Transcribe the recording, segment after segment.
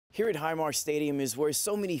Here at Highmark Stadium is where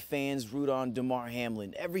so many fans root on Damar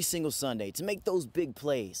Hamlin every single Sunday to make those big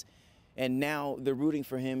plays. And now they're rooting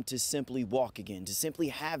for him to simply walk again, to simply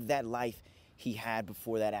have that life he had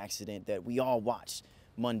before that accident that we all watched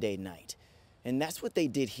Monday night. And that's what they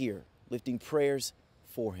did here, lifting prayers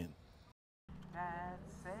for him.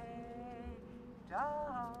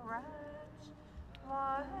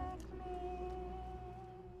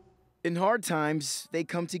 In hard times, they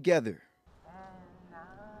come together.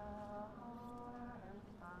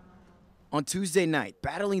 On Tuesday night,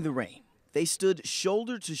 battling the rain, they stood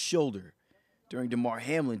shoulder to shoulder during Damar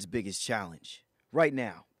Hamlin's biggest challenge. Right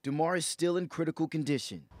now, Damar is still in critical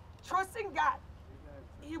condition. Trust in God,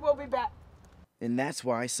 he will be back. And that's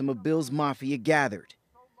why some of Bill's Mafia gathered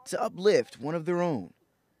to uplift one of their own,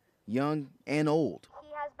 young and old.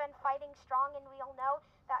 He has been fighting strong, and we all know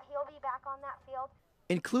that he'll be back on that field.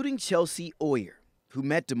 Including Chelsea Oyer, who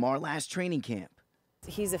met Damar last training camp.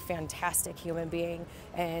 He's a fantastic human being,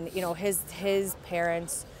 and his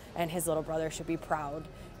parents and his little brother should be proud,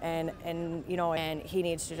 and he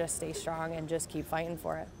needs to just stay strong and just keep fighting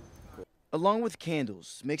for it. Along with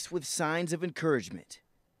candles mixed with signs of encouragement.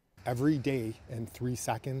 Every day in 3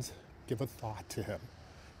 seconds, give a thought to him,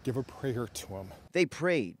 give a prayer to him. They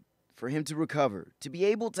prayed for him to recover, to be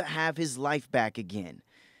able to have his life back again.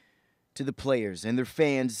 To the players and their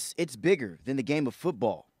fans, it's bigger than the game of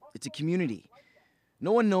football. It's a community.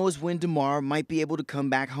 No one knows when Damar might be able to come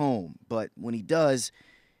back home, but when he does,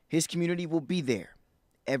 his community will be there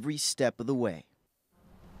every step of the way.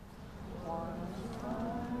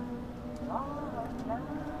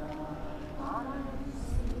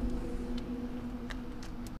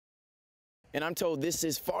 And I'm told this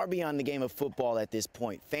is far beyond the game of football at this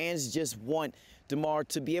point. Fans just want Damar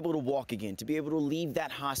to be able to walk again, to be able to leave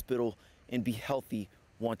that hospital and be healthy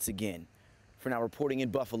once again. For now, reporting in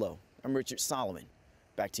Buffalo, I'm Richard Solomon.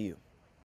 Back to you.